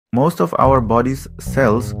Most of our body's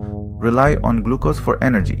cells rely on glucose for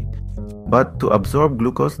energy, but to absorb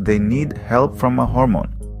glucose they need help from a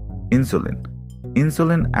hormone, insulin.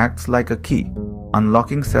 Insulin acts like a key,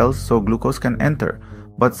 unlocking cells so glucose can enter,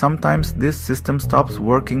 but sometimes this system stops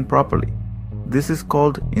working properly. This is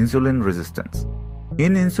called insulin resistance.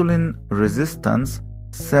 In insulin resistance,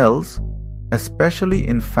 cells, especially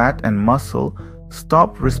in fat and muscle,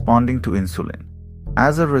 stop responding to insulin.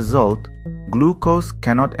 As a result, glucose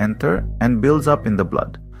cannot enter and builds up in the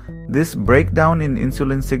blood. This breakdown in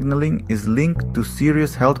insulin signaling is linked to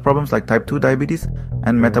serious health problems like type 2 diabetes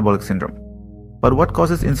and metabolic syndrome. But what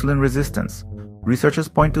causes insulin resistance? Researchers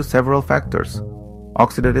point to several factors: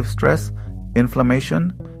 oxidative stress,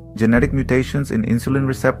 inflammation, genetic mutations in insulin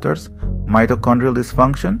receptors, mitochondrial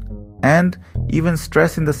dysfunction, and even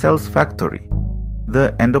stress in the cell's factory,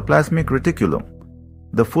 the endoplasmic reticulum.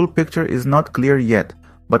 The full picture is not clear yet,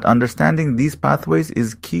 but understanding these pathways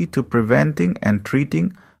is key to preventing and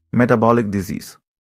treating metabolic disease.